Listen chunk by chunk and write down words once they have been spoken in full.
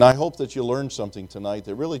I hope that you learned something tonight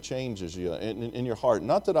that really changes you in your heart.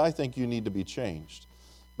 Not that I think you need to be changed,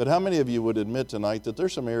 but how many of you would admit tonight that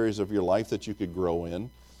there's some areas of your life that you could grow in?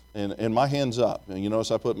 And my hand's up. And you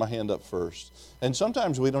notice I put my hand up first. And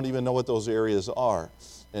sometimes we don't even know what those areas are.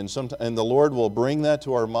 And the Lord will bring that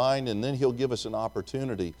to our mind, and then He'll give us an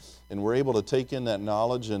opportunity. And we're able to take in that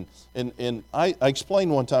knowledge. And I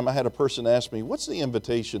explained one time, I had a person ask me, what's the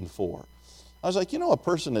invitation for? I was like, a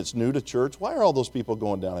person that's new to church, why are all those people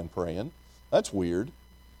going down and praying? That's weird.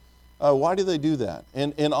 Why do they do that?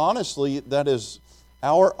 And honestly, that is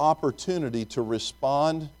our opportunity to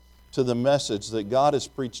respond to the message that God has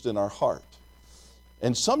preached in our heart.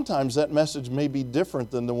 And sometimes that message may be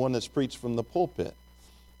different than the one that's preached from the pulpit.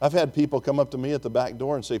 I've had people come up to me at the back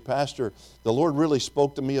door and say, Pastor, the Lord really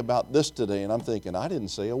spoke to me about this today. And I'm thinking, I didn't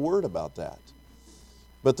say a word about that.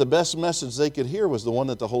 But the best message they could hear was the one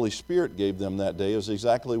that the Holy Spirit gave them that day. It was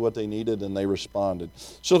exactly what they needed, and they responded.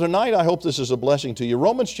 So tonight, I hope this is a blessing to you.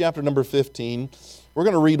 Romans chapter number 15. We're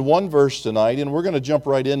going to read one verse tonight, and we're going to jump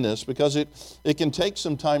right in this because it can take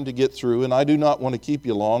some time to get through, and I do not want to keep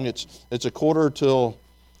you long. It's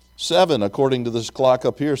 6:45 according to this clock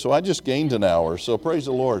up here, so I just gained an hour, so praise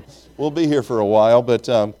the Lord. We'll be here for a while, but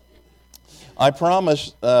I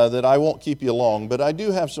promise that I won't keep you long, but I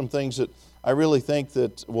do have some things that I really think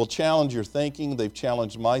that will challenge your thinking. They've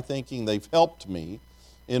challenged my thinking. They've helped me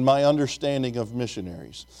in my understanding of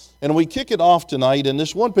missionaries. And we kick it off tonight in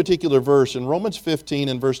this one particular verse in Romans 15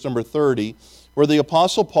 and verse number 30, where the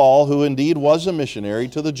Apostle Paul, who indeed was a missionary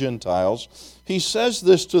to the Gentiles, he says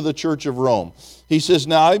this to the church of Rome. He says,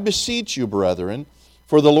 "Now I beseech you, brethren,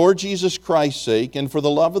 for the Lord Jesus Christ's sake and for the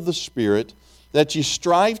love of the Spirit, that you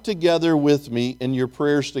strive together with me in your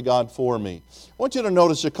prayers to God for me." I want you to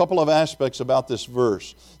notice a couple of aspects about this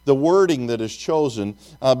verse, the wording that is chosen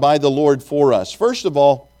by the Lord for us. First of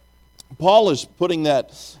all, Paul is putting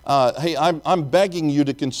that, hey, I'm begging you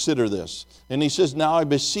to consider this. And he says, "Now I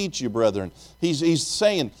beseech you, brethren." He's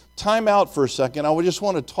saying, time out for a second. I just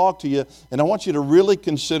want to talk to you, and I want you to really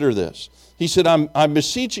consider this. He said, I'm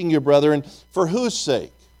beseeching you, brethren, for whose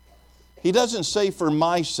sake? He doesn't say for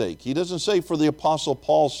my sake. He doesn't say for the Apostle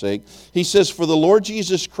Paul's sake. He says, for the Lord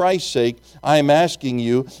Jesus Christ's sake, I am asking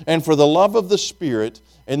you, and for the love of the Spirit.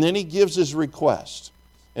 And then he gives his request.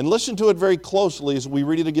 And listen to it very closely as we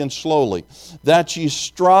read it again slowly. "That ye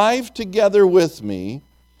strive together with me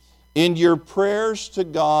in your prayers to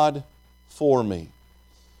God for me."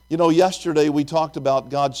 Yesterday we talked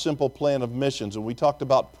about God's simple plan of missions, and we talked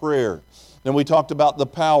about prayer. Then we talked about the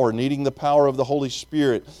power, needing the power of the Holy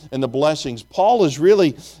Spirit and the blessings. Paul is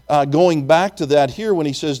really going back to that here when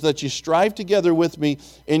he says that you strive together with me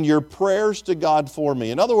in your prayers to God for me.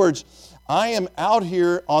 In other words, I am out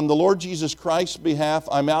here on the Lord Jesus Christ's behalf.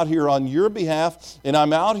 I'm out here on your behalf, and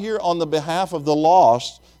I'm out here on the behalf of the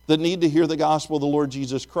lost that need to hear the gospel of the Lord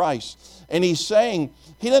Jesus Christ. And he's saying,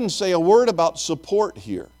 he doesn't say a word about support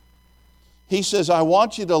here. He says, I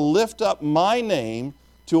want you to lift up my name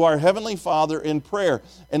to our Heavenly Father in prayer.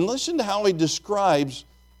 And listen to how he describes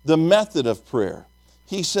the method of prayer.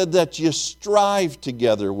 He said that you strive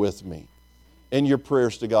together with me in your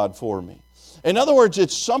prayers to God for me. In other words,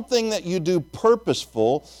 it's something that you do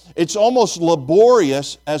purposeful. It's almost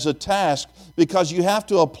laborious as a task because you have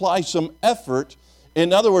to apply some effort.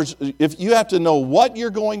 In other words, if you have to know what you're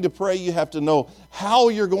going to pray, you have to know how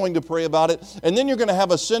you're going to pray about it, and then you're going to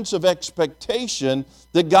have a sense of expectation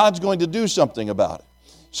that God's going to do something about it.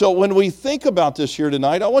 So when we think about this here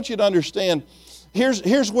tonight, I want you to understand,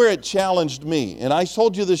 here's where it challenged me. And I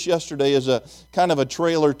told you this yesterday as a kind of a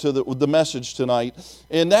trailer to the message tonight.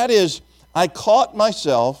 And that is, I caught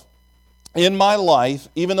myself in my life,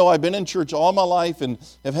 even though I've been in church all my life and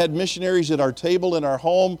have had missionaries at our table in our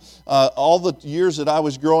home all the years that I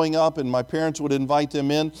was growing up and my parents would invite them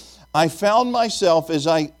in, I found myself as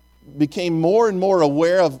I became more and more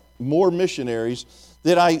aware of more missionaries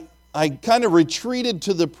that I kind of retreated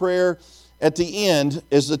to the prayer at the end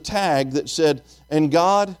as a tag that said, "And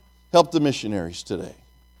God, help the missionaries today."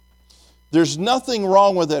 There's nothing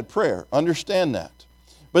wrong with that prayer. Understand that.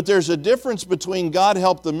 But there's a difference between God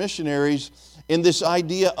help the missionaries and this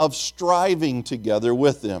idea of striving together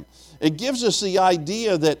with them. It gives us the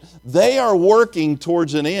idea that they are working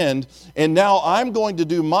towards an end, and now I'm going to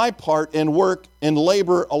do my part and work and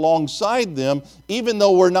labor alongside them, even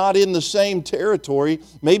though we're not in the same territory,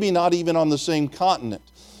 maybe not even on the same continent.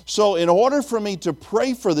 So in order for me to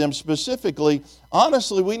pray for them specifically,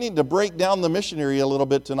 honestly, we need to break down the missionary a little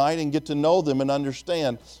bit tonight and get to know them and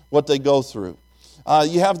understand what they go through.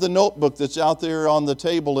 You have the notebook that's out there on the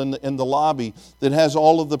table in the lobby that has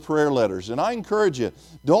all of the prayer letters. And I encourage you,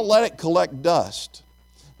 don't let it collect dust.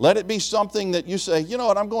 Let it be something that you say, you know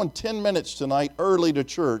what, I'm going 10 minutes tonight early to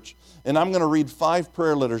church, and I'm going to read 5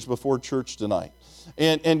 prayer letters before church tonight.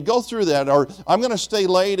 And go through that. Or I'm going to stay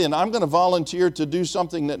late and I'm going to volunteer to do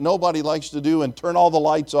something that nobody likes to do and turn all the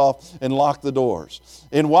lights off and lock the doors.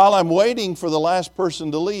 And while I'm waiting for the last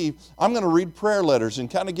person to leave, I'm going to read prayer letters and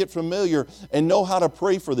kind of get familiar and know how to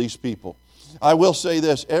pray for these people. I will say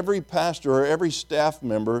this, every pastor or every staff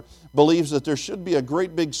member believes that there should be a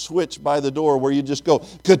great big switch by the door where you just go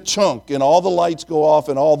ka-chunk and all the lights go off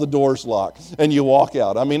and all the doors lock and you walk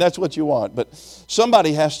out. I mean, that's what you want, but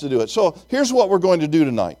somebody has to do it. So here's what we're going to do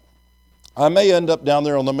tonight. I may end up down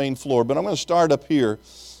there on the main floor, but I'm going to start up here.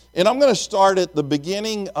 And I'm going to start at the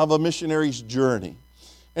beginning of a missionary's journey.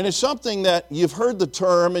 And it's something that you've heard the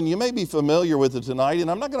term and you may be familiar with it tonight.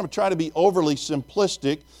 And I'm not going to try to be overly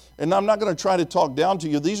simplistic. And I'm not going to try to talk down to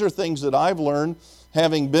you. These are things that I've learned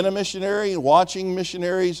having been a missionary, watching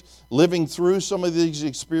missionaries, living through some of these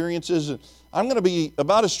experiences. And I'm going to be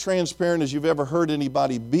about as transparent as you've ever heard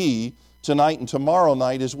anybody be tonight and tomorrow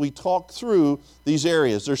night as we talk through these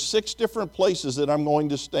areas. There's 6 different places that I'm going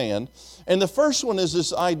to stand. And the first one is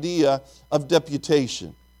this idea of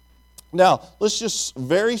deputation. Now, let's just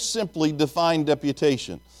very simply define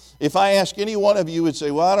deputation. If I ask any one of you, would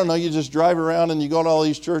say, well, I don't know, you just drive around and you go to all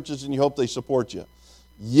these churches and you hope they support you.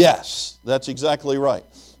 Yes, that's exactly right.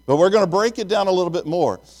 But we're going to break it down a little bit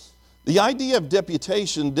more. The idea of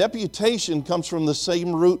deputation comes from the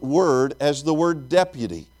same root word as the word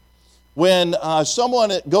deputy. When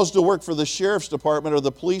someone goes to work for the sheriff's department or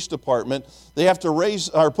the police department, they have to raise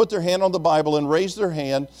or put their hand on the Bible and raise their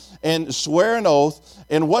hand and swear an oath.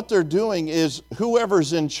 And what they're doing is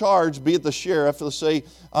whoever's in charge, be it the sheriff, let's say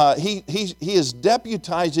he is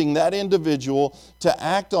deputizing that individual to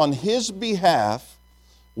act on his behalf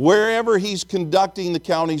wherever he's conducting the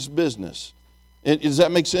county's business. Does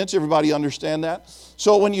that make sense? Everybody understand that?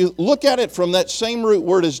 So when you look at it from that same root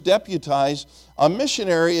word as deputize, a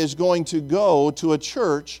missionary is going to go to a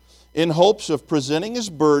church in hopes of presenting his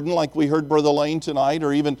burden, like we heard Brother Lane tonight,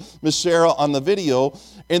 or even Miss Sarah on the video.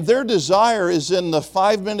 And their desire is in the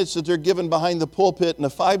 5 minutes that they're given behind the pulpit and the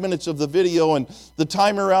 5 minutes of the video and the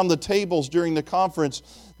time around the tables during the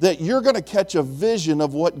conference, that you're going to catch a vision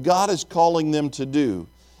of what God is calling them to do.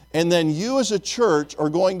 And then you as a church are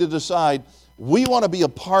going to decide, we want to be a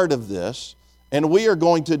part of this, and we are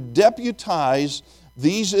going to deputize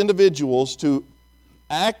these individuals to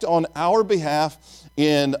act on our behalf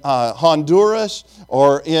in Honduras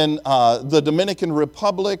or in the Dominican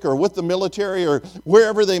Republic or with the military or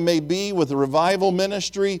wherever they may be with the revival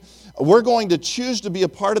ministry. We're going to choose to be a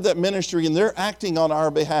part of that ministry, and they're acting on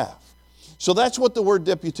our behalf. So that's what the word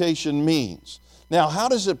deputation means. Now, how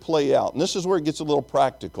does it play out? And this is where it gets a little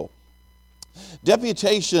practical.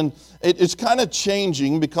 Deputation, it's kind of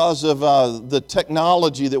changing because of the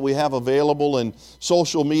technology that we have available and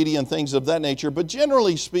social media and things of that nature. But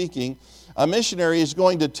generally speaking, a missionary is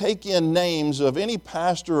going to take in names of any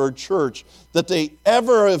pastor or church that they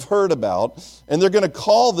ever have heard about, and they're going to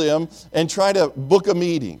call them and try to book a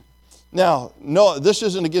meeting. Now, no, this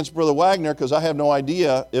isn't against Brother Wagner because I have no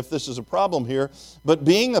idea if this is a problem here, but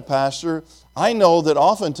being a pastor, I know that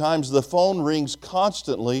oftentimes the phone rings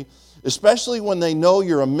constantly, especially when they know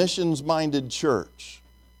you're a missions-minded church.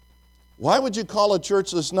 Why would you call a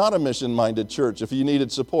church that's not a mission-minded church if you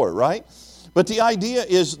needed support, right? But the idea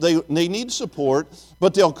is they need support,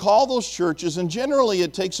 but they'll call those churches, and generally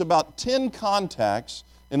it takes about 10 contacts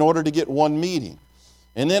in order to get one meeting.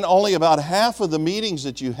 And then only about half of the meetings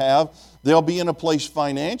that you have, they'll be in a place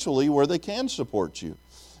financially where they can support you.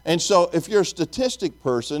 And so if you're a statistic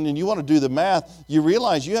person and you want to do the math, you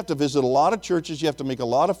realize you have to visit a lot of churches, you have to make a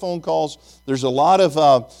lot of phone calls, there's a lot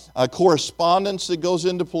of correspondence that goes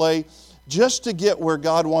into play just to get where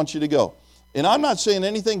God wants you to go. And I'm not saying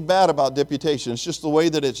anything bad about deputation, it's just the way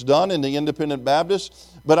that it's done in the Independent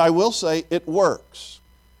Baptist, but I will say it works.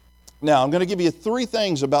 Now, I'm going to give you 3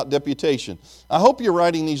 things about deputation. I hope you're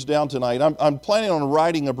writing these down tonight. I'm planning on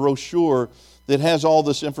writing a brochure that has all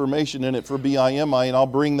this information in it for BIMI, and I'll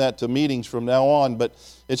bring that to meetings from now on, but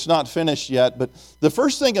it's not finished yet. But the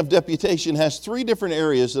first thing of deputation has 3 different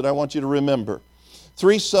areas that I want you to remember.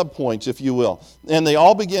 3 subpoints, if you will. And they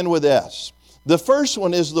all begin with S. The first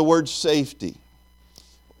one is the word safety.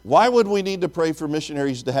 Why would we need to pray for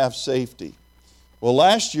missionaries to have safety? Well,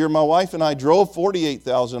 last year, my wife and I drove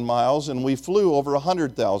 48,000 miles, and we flew over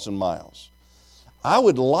 100,000 miles. I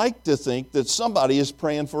would like to think that somebody is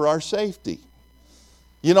praying for our safety.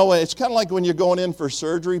 You know, it's kind of like when you're going in for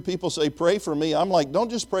surgery, people say, pray for me. I'm like,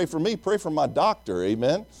 don't just pray for me, pray for my doctor,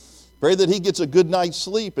 amen? Pray that he gets a good night's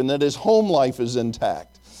sleep and that his home life is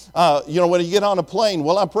intact. When you get on a plane,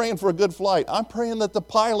 well, I'm praying for a good flight. I'm praying that the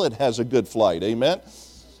pilot has a good flight. Amen?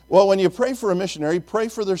 Well, when you pray for a missionary, pray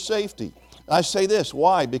for their safety. I say this.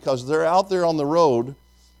 Why? Because they're out there on the road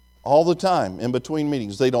all the time in between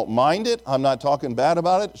meetings. They don't mind it. I'm not talking bad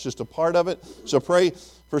about it. It's just a part of it. So pray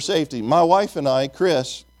for safety. My wife and I,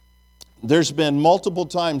 Chris, there's been multiple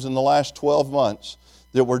times in the last 12 months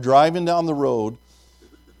that we're driving down the road,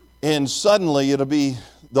 and suddenly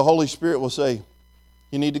the Holy Spirit will say,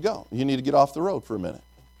 you need to go. You need to get off the road for a minute.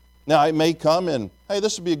 Now, it may come and, hey,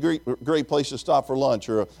 this would be a great place to stop for lunch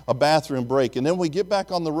or a bathroom break. And then we get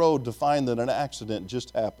back on the road to find that an accident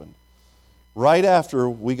just happened. Right after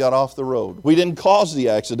we got off the road. We didn't cause the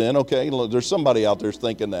accident, okay? There's somebody out there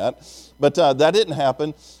thinking that. But that didn't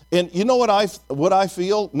happen. And you know what I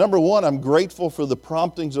feel? Number one, I'm grateful for the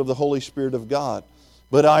promptings of the Holy Spirit of God.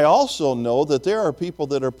 But I also know that there are people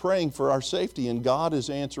that are praying for our safety, and God is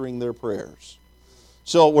answering their prayers.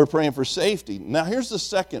 So we're praying for safety. Now here's the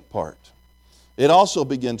second part. It also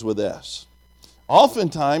begins with S.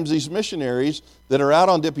 Oftentimes these missionaries that are out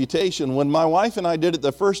on deputation, when my wife and I did it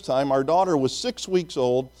the first time, our daughter was 6 weeks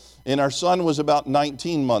old and our son was about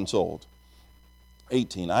 19 months old.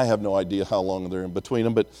 18. I have no idea how long they're in between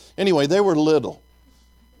them. But anyway, they were little.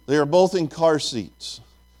 They were both in car seats.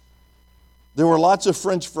 There were lots of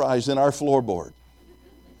French fries in our floorboard.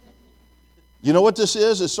 You know what this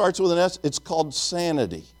is? It starts with an S. It's called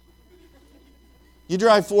sanity. You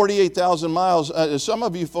drive 48,000 miles. Some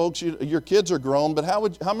of you folks, your kids are grown, but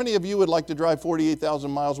how many of you would like to drive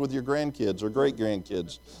 48,000 miles with your grandkids or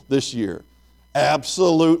great-grandkids this year?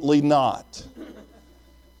 Absolutely not.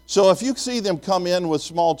 So if you see them come in with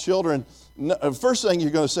small children, first thing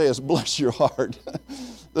you're going to say is, bless your heart.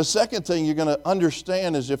 The second thing you're going to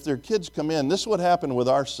understand is if their kids come in, this is what happened with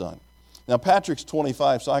our son. Now, Patrick's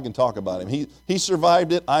 25, so I can talk about him. He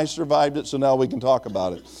survived it, I survived it, so now we can talk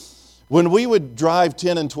about it. When we would drive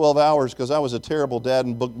 10 and 12 hours, because I was a terrible dad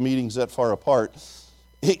and booked meetings that far apart,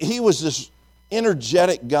 he was this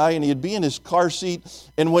energetic guy, and he'd be in his car seat,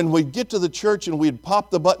 and when we'd get to the church and we'd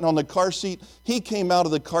pop the button on the car seat, he came out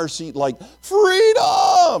of the car seat like,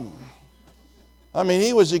 freedom! I mean,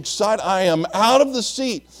 he was excited. I am out of the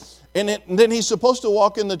seat. And then he's supposed to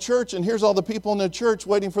walk in the church, and here's all the people in the church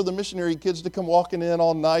waiting for the missionary kids to come walking in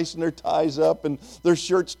all nice, and their ties up, and their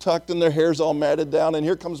shirts tucked, and their hair's all matted down, and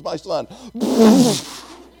here comes my son.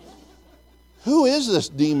 Who is this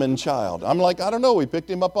demon child? I'm like, I don't know. We picked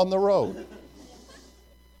him up on the road.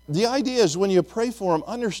 The idea is when you pray for them,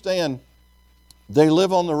 understand they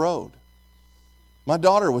live on the road. My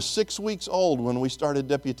daughter was 6 weeks old when we started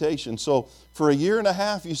deputation. So for a year and a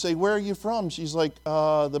half, you say, where are you from? She's like,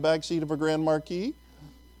 the back seat of a Grand Marquis.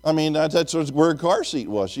 I mean, that's where her car seat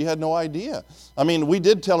was. She had no idea. I mean, we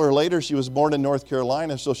did tell her later she was born in North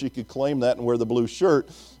Carolina so she could claim that and wear the blue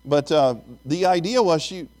shirt. But the idea was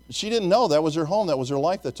she didn't know. That was her home. That was her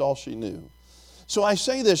life. That's all she knew. So I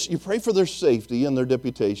say this, you pray for their safety and their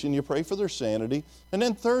deputation. You pray for their sanity. And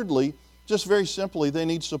then thirdly, just very simply, they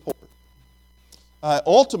need support.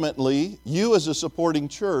 Ultimately, you as a supporting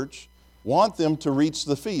church want them to reach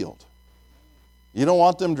the field. You don't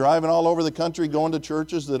want them driving all over the country going to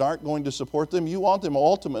churches that aren't going to support them. You want them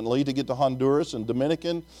ultimately to get to Honduras and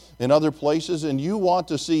Dominican and other places, and you want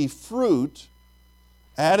to see fruit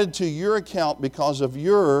added to your account because of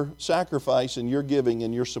your sacrifice and your giving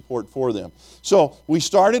and your support for them. So we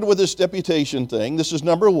started with this deputation thing. This is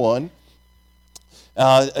number one.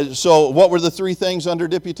 So what were the three things under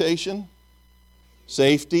deputation?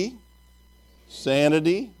 Safety,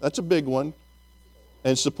 sanity, that's a big one,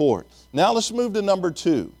 and support. Now let's move to number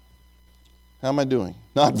two. How am I doing?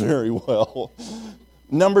 Not very well.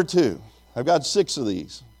 Number two. I've got 6 of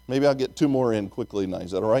these. Maybe I'll get 2 more in quickly tonight.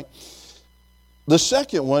 Is that all right? The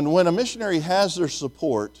second one, when a missionary has their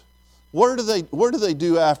support, where do they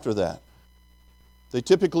do after that? They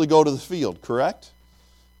typically go to the field, correct?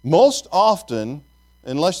 Most often,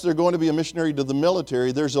 unless they're going to be a missionary to the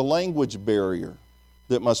military, there's a language barrier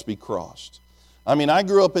that must be crossed. I mean, I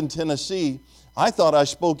grew up in Tennessee. I thought I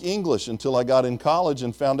spoke English until I got in college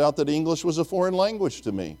and found out that English was a foreign language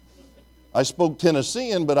to me. I spoke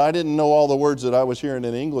Tennessean, but I didn't know all the words that I was hearing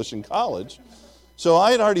in English in college. So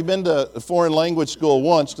I had already been to foreign language school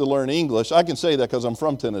once to learn English. I can say that because I'm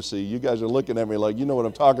from Tennessee. You guys are looking at me like, you know what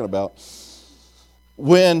I'm talking about.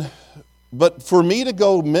 But for me to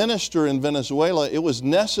go minister in Venezuela, it was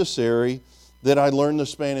necessary that I learn the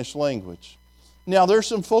Spanish language. Now, there's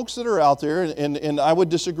some folks that are out there, and I would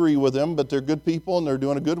disagree with them, but they're good people and they're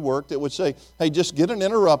doing a good work that would say, hey, just get an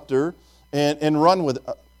interrupter and run with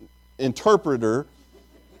interpreter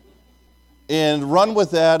and run with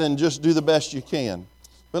that and just do the best you can.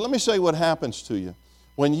 But let me say what happens to you.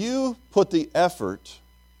 When you put the effort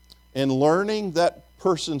in learning that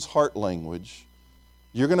person's heart language,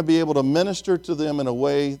 you're going to be able to minister to them in a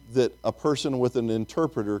way that a person with an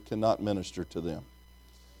interpreter cannot minister to them.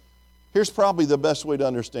 Here's probably the best way to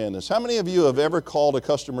understand this. How many of you have ever called a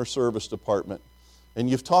customer service department and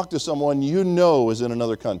you've talked to someone you know is in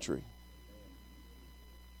another country?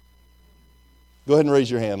 Go ahead and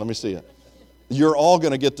raise your hand. Let me see it. You're all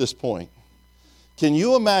going to get this point. Can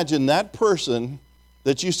you imagine that person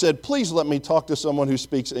that you said, please let me talk to someone who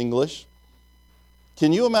speaks English?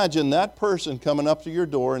 Can you imagine that person coming up to your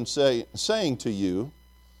door and saying to you,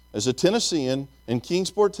 as a Tennessean in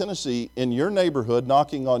Kingsport, Tennessee, in your neighborhood,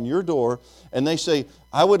 knocking on your door, and they say,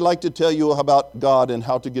 I would like to tell you about God and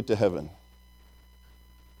how to get to heaven?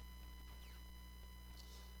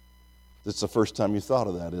 That's the first time you thought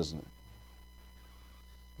of that, isn't it?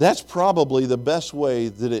 That's probably the best way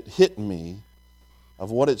that it hit me of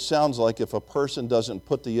what it sounds like if a person doesn't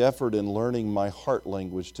put the effort in learning my heart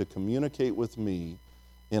language to communicate with me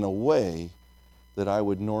in a way that I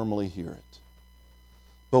would normally hear it.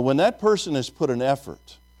 But when that person has put an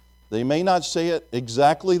effort, they may not say it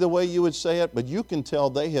exactly the way you would say it, but you can tell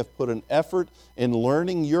they have put an effort in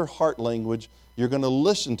learning your heart language. You're going to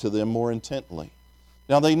listen to them more intently.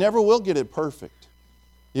 Now, they never will get it perfect.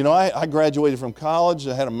 You know, I graduated from college.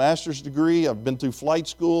 I had a master's degree. I've been through flight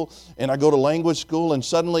school, and I go to language school, and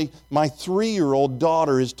suddenly my 3-year-old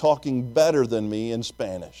daughter is talking better than me in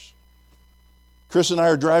Spanish. Chris and I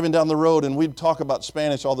are driving down the road, and we'd talk about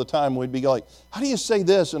Spanish all the time. We'd be like, how do you say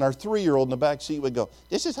this? And our 3-year-old in the back seat would go,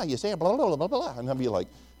 this is how you say it, blah, blah, blah, blah, blah. And I'd be like,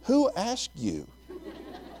 who asked you?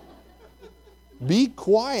 Be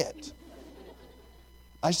quiet.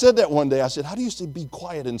 I said that one day. I said, how do you say be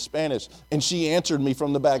quiet in Spanish? And she answered me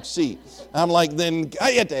from the back seat. I'm like, then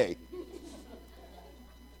cállate.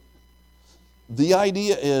 The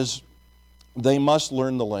idea is they must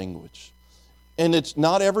learn the language. And it's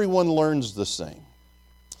not everyone learns the same.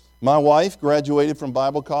 My wife graduated from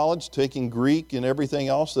Bible college, taking Greek and everything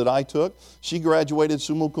else that I took. She graduated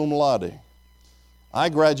summa cum laude. I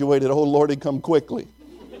graduated, oh Lord, come quickly.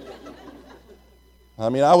 I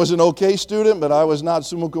mean, I was an okay student, but I was not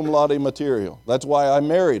summa cum laude material. That's why I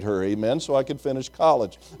married her, amen, so I could finish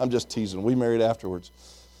college. I'm just teasing. We married afterwards.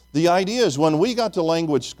 The idea is when we got to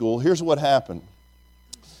language school, here's what happened.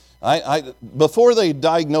 Before they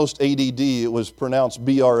diagnosed ADD, it was pronounced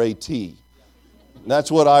B-R-A-T.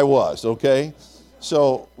 That's what I was, okay?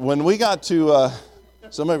 So when we got to,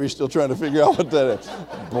 some of you are still trying to figure out what that is.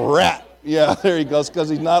 Brat. Yeah, there he goes, because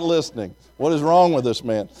he's not listening. What is wrong with this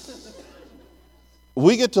man?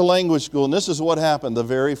 We get to language school, and this is what happened the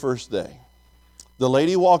very first day. The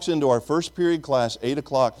lady walks into our first period class, 8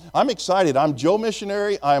 o'clock. I'm excited. I'm Joe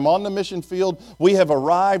Missionary. I'm on the mission field. We have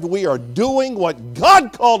arrived. We are doing what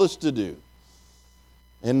God called us to do.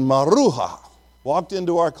 And Maruja walked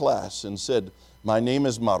into our class and said, my name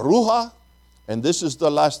is Maruja, and this is the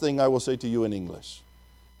last thing I will say to you in English.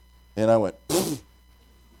 And I went,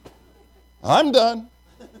 I'm done.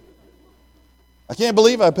 I can't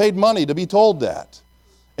believe I paid money to be told that.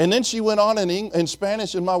 And then she went on in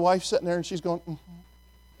Spanish, and my wife's sitting there, and she's going,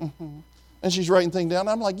 and she's writing things down.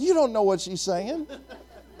 I'm like, you don't know what she's saying.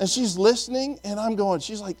 And she's listening, and I'm going,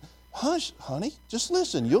 she's like, hush, honey, just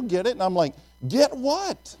listen, you'll get it. And I'm like, get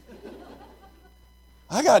what?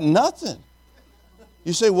 I got nothing.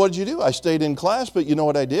 You say, what did you do? I stayed in class, but you know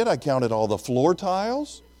what I did? I counted all the floor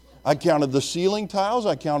tiles. I counted the ceiling tiles.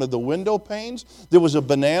 I counted the window panes. There was a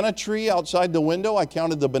banana tree outside the window. I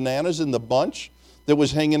counted the bananas in the bunch that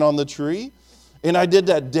was hanging on the tree. And I did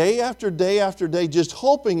that day after day after day, just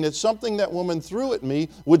hoping that something that woman threw at me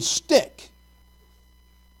would stick.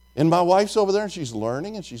 And my wife's over there, and she's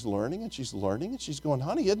learning, and she's learning, and she's learning, and she's going,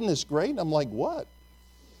 honey, isn't this great? And I'm like, what?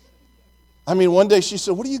 I mean, one day she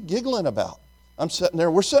said, what are you giggling about? I'm sitting there,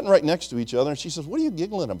 we're sitting right next to each other, and she says, what are you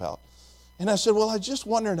giggling about? And I said, well, I just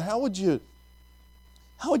wondered, how would you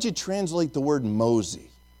translate the word mosey?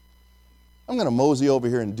 I'm going to mosey over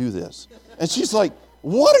here and do this. And she's like,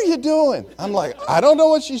 what are you doing? I'm like, I don't know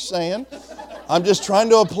what she's saying. I'm just trying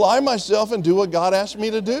to apply myself and do what God asked me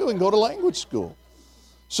to do and go to language school.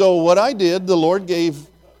 So what I did, the Lord gave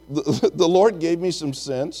me some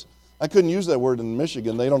sense. I couldn't use that word in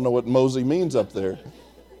Michigan. They don't know what mosey means up there.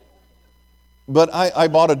 But I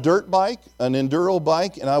bought a dirt bike, an enduro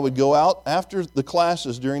bike, and I would go out after the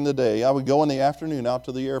classes during the day. I would go in the afternoon out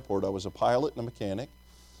to the airport. I was a pilot and a mechanic.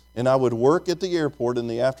 And I would work at the airport in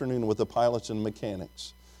the afternoon with the pilots and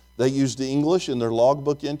mechanics. They used the English in their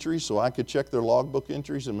logbook entries, so I could check their logbook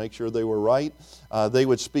entries and make sure they were right. They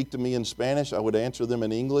would speak to me in Spanish. I would answer them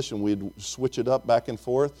in English, and we'd switch it up back and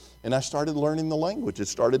forth. And I started learning the language. It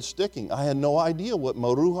started sticking. I had no idea what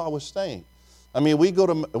Moruja was saying. I mean, we go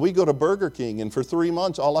to Burger King, and for 3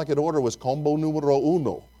 months, all I could order was combo numero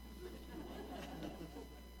uno.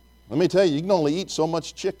 Let me tell you, you can only eat so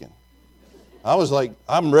much chicken. I was like,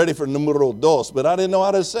 I'm ready for numero dos, but I didn't know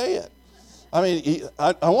how to say it. I mean,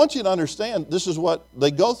 I want you to understand this is what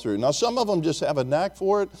they go through. Now, some of them just have a knack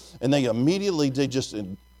for it, and they just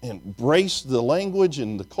embrace the language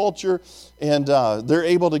and the culture, and they're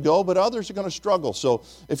able to go, but others are going to struggle. So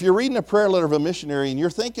if you're reading a prayer letter of a missionary and you're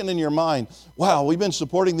thinking in your mind, wow, we've been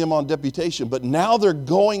supporting them on deputation, but now they're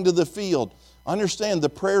going to the field, understand the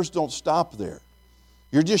prayers don't stop there.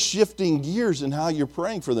 You're just shifting gears in how you're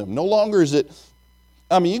praying for them. No longer is it,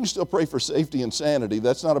 I mean, you can still pray for safety and sanity.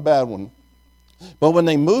 That's not a bad one. But when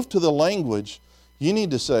they move to the language, you need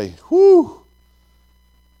to say, whew,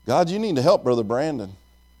 God, you need to help Brother Brandon.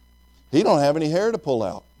 He don't have any hair to pull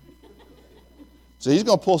out. So he's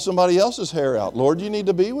going to pull somebody else's hair out. Lord, you need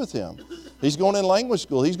to be with him. He's going in language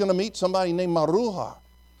school. He's going to meet somebody named Moruja.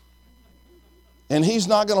 And he's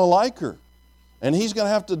not going to like her. And he's going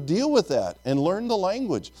to have to deal with that and learn the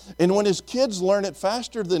language. And when his kids learn it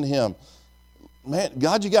faster than him, man,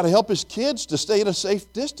 God, you got to help his kids to stay at a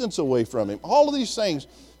safe distance away from him. All of these things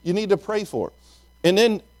you need to pray for. And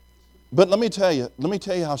then, but let me tell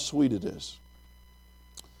you how sweet it is.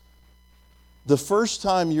 The first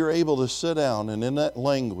time you're able to sit down and in that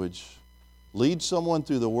language lead someone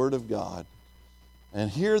through the Word of God and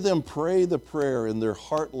hear them pray the prayer in their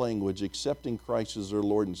heart language, accepting Christ as their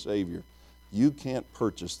Lord and Savior, you can't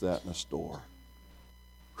purchase that in a store.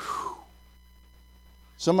 Whew.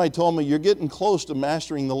 Somebody told me, you're getting close to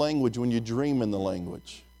mastering the language when you dream in the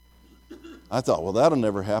language. I thought, well, that'll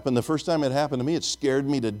never happen. The first time it happened to me, it scared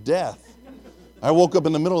me to death. I woke up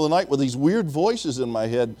in the middle of the night with these weird voices in my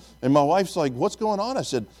head, and my wife's like, what's going on? I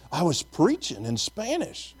said, I was preaching in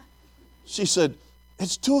Spanish. She said,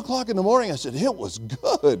 it's 2 o'clock in the morning. I said, it was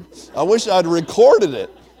good. I wish I'd recorded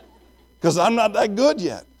it, because I'm not that good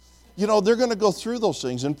yet. You know, they're going to go through those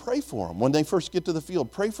things, and pray for them when they first get to the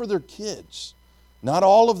field. Pray for their kids. Not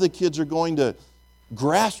all of the kids are going to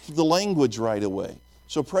grasp the language right away.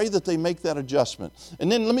 So pray that they make that adjustment.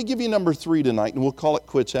 And then let me give you number 3 tonight, and we'll call it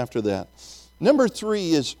quits after that. Number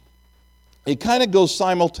 3 is, it kind of goes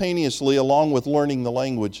simultaneously along with learning the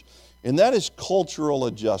language, and that is cultural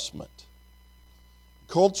adjustment.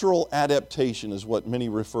 Cultural adaptation is what many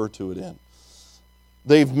refer to it in.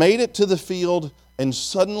 They've made it to the field, and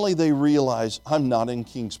suddenly they realize, I'm not in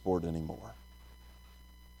Kingsport anymore.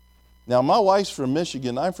 Now, my wife's from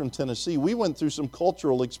Michigan, I'm from Tennessee. We went through some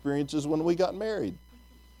cultural experiences when we got married.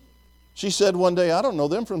 She said one day, I don't know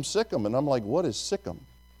them from Sikkim. And I'm like, what is Sikkim?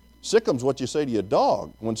 Sickim's what you say to your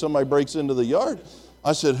dog when somebody breaks into the yard.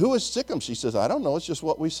 I said, who is Sikkim? She says, I don't know, it's just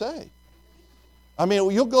what we say. I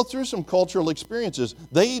mean, you'll go through some cultural experiences.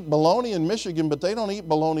 They eat bologna in Michigan, but they don't eat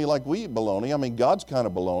bologna like we eat bologna. I mean, God's kind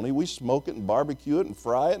of bologna. We smoke it and barbecue it and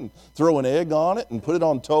fry it and throw an egg on it and put it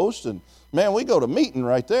on toast. And man, we go to meeting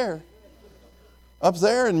right there. Up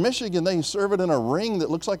there in Michigan, they serve it in a ring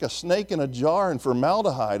that looks like a snake in a jar and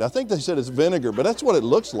formaldehyde. I think they said it's vinegar, but that's what it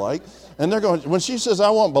looks like. And they're going, when she says,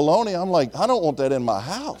 I want bologna, I'm like, I don't want that in my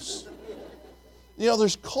house. You know,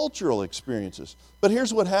 there's cultural experiences. But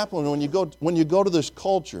here's what happens when you go to this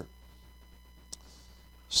culture.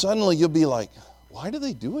 Suddenly you'll be like, why do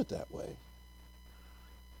they do it that way?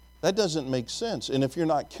 That doesn't make sense. And if you're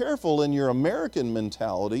not careful in your American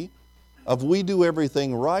mentality of we do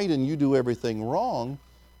everything right and you do everything wrong,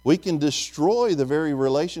 we can destroy the very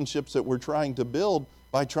relationships that we're trying to build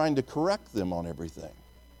by trying to correct them on everything.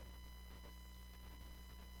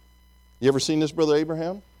 You ever seen this, Brother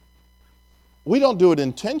Abraham? We don't do it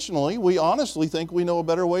intentionally. We honestly think we know a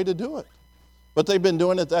better way to do it. But they've been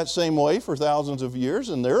doing it that same way for thousands of years,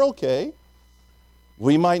 and they're okay.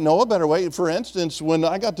 We might know a better way. For instance, when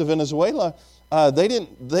I got to Venezuela,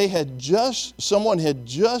 someone had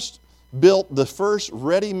just built the first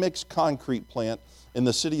ready-mix concrete plant in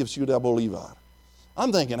the city of Ciudad Bolivar.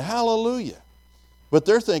 I'm thinking, hallelujah. But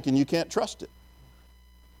they're thinking you can't trust it.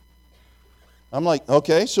 I'm like,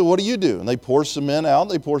 okay, so what do you do? And they pour cement out,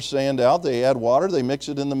 they pour sand out, they add water, they mix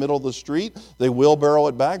it in the middle of the street, they wheelbarrow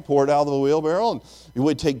it back, pour it out of the wheelbarrow, and it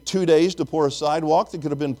would take 2 days to pour a sidewalk that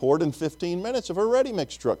could have been poured in 15 minutes if a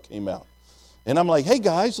ready-mix truck came out. And I'm like, hey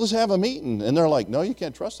guys, let's have a meeting. And they're like, no, you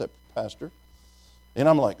can't trust that, Pastor. And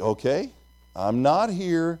I'm like, okay, I'm not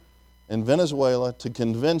here in Venezuela to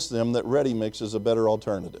convince them that ready-mix is a better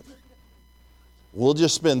alternative. We'll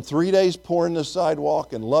just spend 3 days pouring the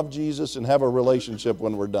sidewalk and love Jesus and have a relationship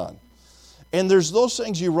when we're done. And there's those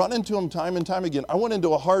things, you run into them time and time again. I went into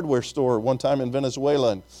a hardware store one time in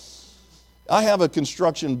Venezuela, and I have a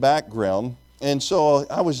construction background, and so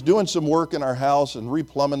I was doing some work in our house and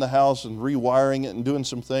replumbing the house and rewiring it and doing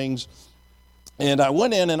some things. And I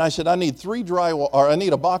went in and I said, I need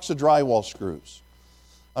a box of drywall screws.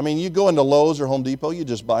 I mean, you go into Lowe's or Home Depot, you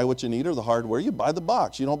just buy what you need, or the hardware, you buy the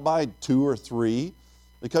box. You don't buy 2 or 3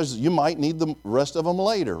 because you might need the rest of them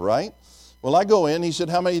later, right? Well, I go in, he said,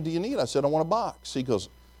 how many do you need? I said, I want a box. He goes,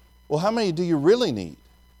 well, how many do you really need?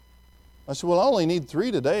 I said, well, I only need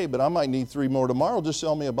 3 today, but I might need 3 more tomorrow. Just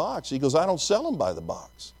sell me a box. He goes, I don't sell them by the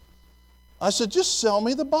box. I said, just sell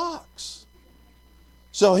me the box.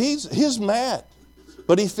 So he's mad.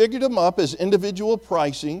 But he figured them up as individual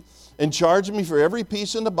pricing and charged me for every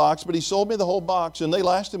piece in the box, but he sold me the whole box, and they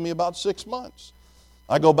lasted me about 6 months.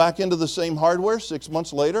 I go back into the same hardware 6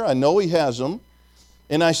 months later. I know he has them.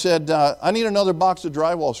 And I said, I need another box of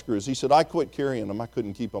drywall screws. He said, I quit carrying them. I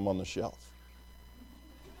couldn't keep them on the shelf.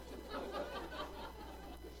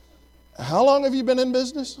 How long have you been in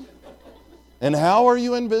business? And how are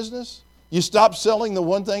you in business? You stop selling the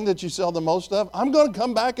one thing that you sell the most of? I'm going to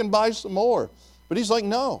come back and buy some more. But he's like,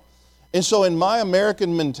 no. And so in my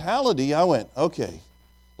American mentality, I went, okay,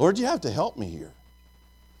 Lord, you have to help me here.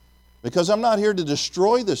 Because I'm not here to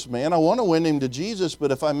destroy this man. I want to win him to Jesus,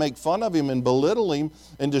 but if I make fun of him and belittle him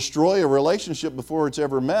and destroy a relationship before it's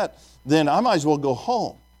ever met, then I might as well go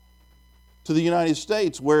home to the United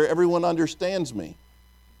States where everyone understands me.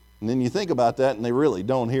 And then you think about that, and they really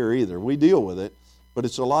don't here either. We deal with it, but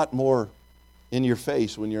it's a lot more in your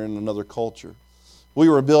face when you're in another culture. We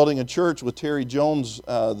were building a church with Terry Jones,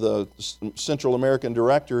 the Central American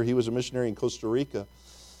director. He was a missionary in Costa Rica.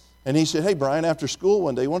 And he said, hey, Brian, after school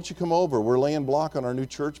one day, why don't you come over? We're laying block on our new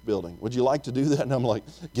church building. Would you like to do that? And I'm like,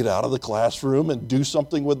 get out of the classroom and do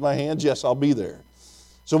something with my hands? Yes, I'll be there.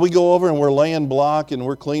 So we go over and we're laying block and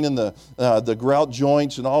we're cleaning the grout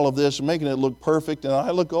joints and all of this and making it look perfect. And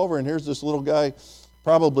I look over and here's this little guy,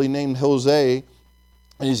 probably named Jose,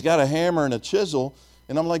 and he's got a hammer and a chisel.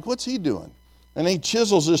 And I'm like, what's he doing? And he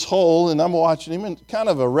chisels this hole, and I'm watching him, and kind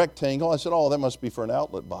of a rectangle. I said, oh, that must be for an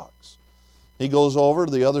outlet box. He goes over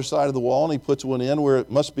to the other side of the wall, and he puts one in where it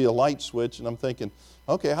must be a light switch. And I'm thinking,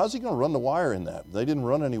 okay, how's he going to run the wire in that? They didn't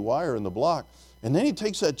run any wire in the block. And then he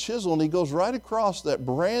takes that chisel, and he goes right across that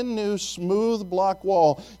brand new smooth block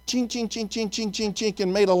wall, chink, chink, chink, chink, chink, chink, chink,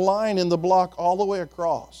 and made a line in the block all the way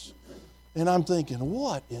across. And I'm thinking,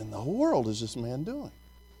 what in the world is this man doing?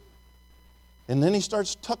 And then he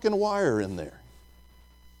starts tucking wire in there.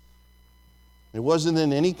 It wasn't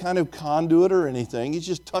in any kind of conduit or anything. He's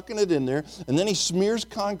just tucking it in there. And then he smears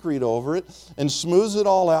concrete over it and smooths it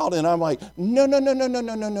all out. And I'm like, no, no, no, no, no,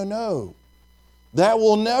 no, no, no, no. That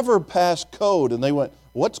will never pass code. And they went,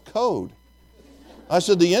 what's code? I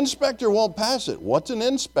said, the inspector won't pass it. What's an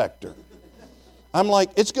inspector? I'm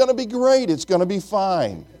like, it's going to be great. It's going to be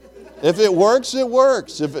fine. If it works, it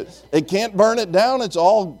works. If it can't burn it down, it's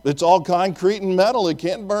all concrete and metal. It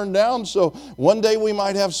can't burn down. So one day we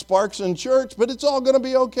might have sparks in church, but it's all going to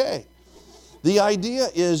be okay. The idea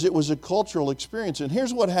is it was a cultural experience. And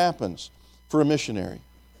here's what happens for a missionary.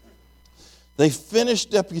 They finish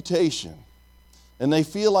deputation, and they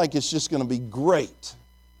feel like it's just going to be great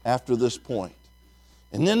after this point.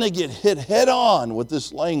 And then they get hit head on with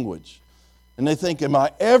this language. And they think, am I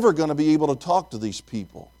ever going to be able to talk to these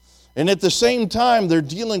people? And at the same time, they're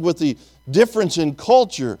dealing with the difference in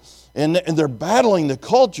culture, and they're battling the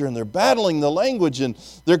culture, and they're battling the language, and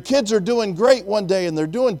their kids are doing great one day, and they're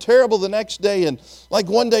doing terrible the next day. And like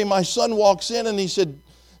one day, my son walks in, and he said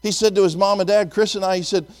to his mom and dad, Chris and I, he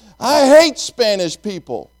said, I hate Spanish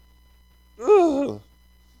people. Ugh.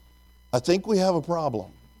 I think we have a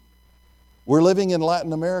problem. We're living in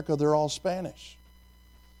Latin America, they're all Spanish.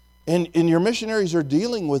 And your missionaries are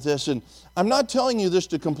dealing with this. And I'm not telling you this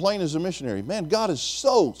to complain as a missionary. Man, God is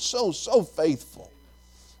so, so, so faithful.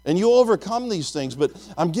 And you overcome these things. But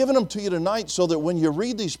I'm giving them to you tonight so that when you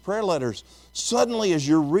read these prayer letters, suddenly as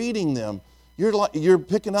you're reading them, you're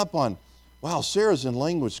picking up on, wow, Sarah's in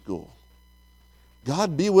language school.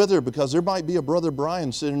 God be with her, because there might be a brother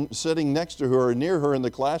Brian sitting next to her or near her in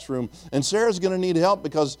the classroom. And Sarah's going to need help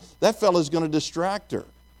because that fellow's going to distract her.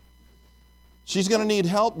 She's going to need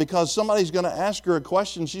help because somebody's going to ask her a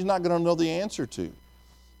question she's not going to know the answer to.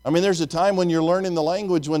 I mean, there's a time when you're learning the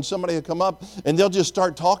language when somebody will come up and they'll just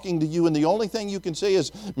start talking to you, and the only thing you can say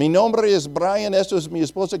is, mi nombre es Brian, esto es mi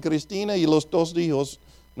esposa Cristina y los dos hijos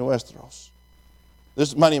nuestros.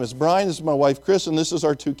 My name is Brian, this is my wife Chris, and this is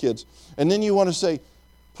our 2 kids. And then you want to say,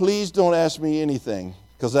 please don't ask me anything,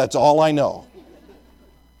 because that's all I know.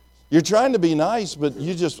 You're trying to be nice, but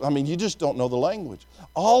you just don't know the language.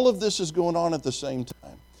 All of this is going on at the same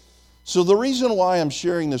time. So the reason why I'm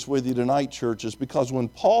sharing this with you tonight, church, is because when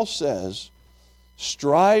Paul says,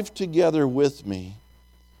 strive together with me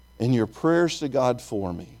in your prayers to God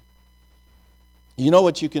for me, you know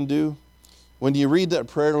what you can do? When you read that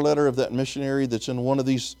prayer letter of that missionary that's in one of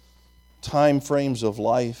these time frames of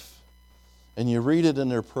life, and you read it in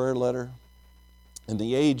their prayer letter, in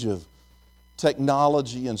the age of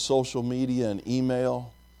technology and social media and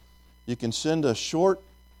email, you can send a short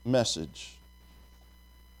message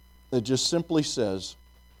that just simply says,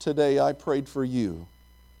 today I prayed for you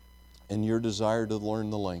and your desire to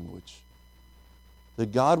learn the language.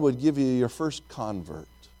 That God would give you your first convert.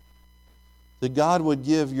 That God would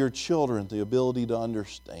give your children the ability to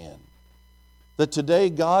understand. That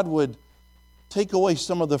today God would take away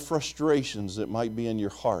some of the frustrations that might be in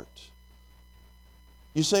your heart.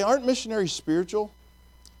 You say, aren't missionaries spiritual?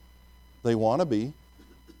 They want to be.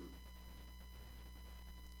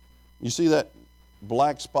 You see that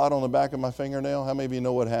black spot on the back of my fingernail? How many of you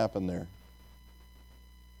know what happened there?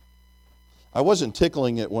 I wasn't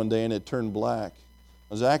tickling it one day and it turned black.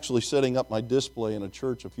 I was actually setting up my display in a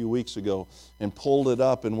church a few weeks ago and pulled it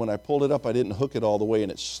up, and when I pulled it up, I didn't hook it all the way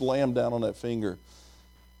and it slammed down on that finger.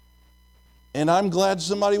 And I'm glad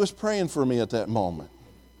somebody was praying for me at that moment.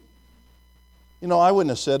 You know, I wouldn't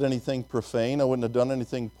have said anything profane. I wouldn't have done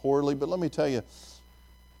anything poorly. But let me tell you,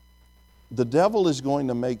 the devil is going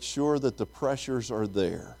to make sure that the pressures are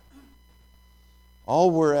there. All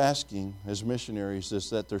we're asking as missionaries is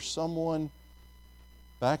that there's someone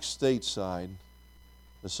back stateside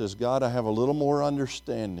that says, God, I have a little more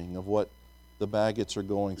understanding of what the Baggots are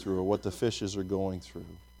going through, or what the Fishes are going through,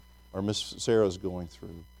 or Miss Sarah's going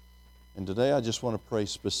through. And today I just want to pray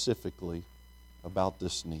specifically about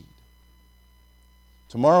this need.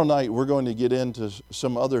 Tomorrow night, we're going to get into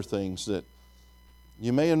some other things that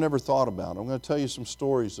you may have never thought about. I'm going to tell you some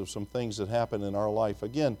stories of some things that happened in our life.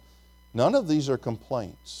 Again, none of these are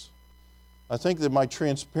complaints. I think that my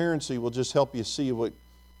transparency will just help you see what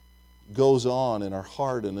goes on in our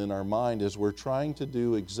heart and in our mind as we're trying to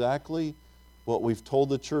do exactly what we've told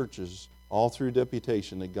the churches all through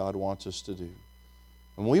deputation that God wants us to do.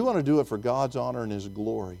 And we want to do it for God's honor and His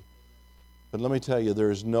glory. But let me tell you,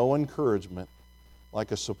 there is no encouragement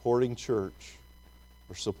like a supporting church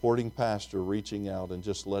or supporting pastor reaching out and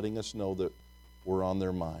just letting us know that we're on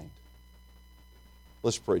their mind.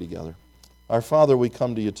 Let's pray together. Our Father, we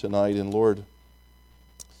come to you tonight, and Lord,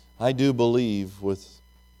 I do believe with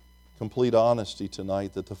complete honesty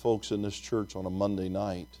tonight that the folks in this church on a Monday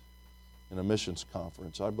night in a missions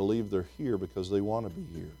conference, I believe they're here because they want to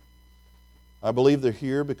be here. I believe they're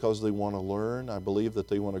here because they want to learn. I believe that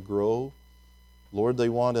they want to grow. Lord, they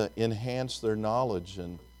want to enhance their knowledge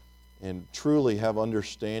and truly have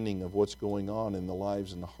understanding of what's going on in the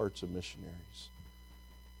lives and the hearts of missionaries.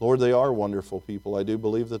 Lord, they are wonderful people. I do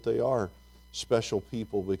believe that they are special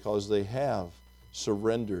people because they have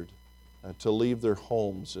surrendered to leave their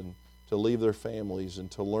homes and to leave their families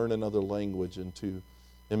and to learn another language and to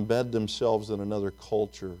embed themselves in another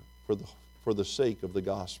culture for the sake of the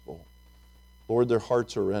gospel. Lord, their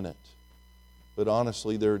hearts are in it. But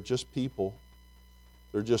honestly, they're just people.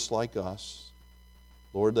 They're just like us.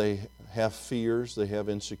 Lord, they have fears. They have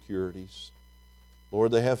insecurities.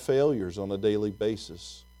 Lord, they have failures on a daily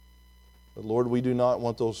basis. But Lord, we do not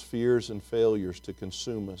want those fears and failures to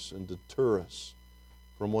consume us and deter us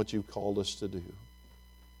from what you've called us to do.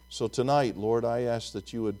 So tonight, Lord, I ask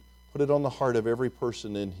that you would put it on the heart of every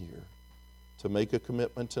person in here to make a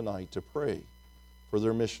commitment tonight to pray for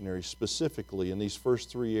their missionaries, specifically in these first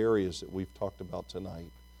three areas that we've talked about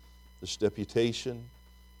tonight. This deputation,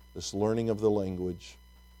 this learning of the language,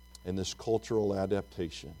 and this cultural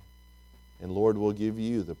adaptation. And Lord, we'll give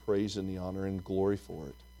you the praise and the honor and glory for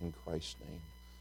it in Christ's name.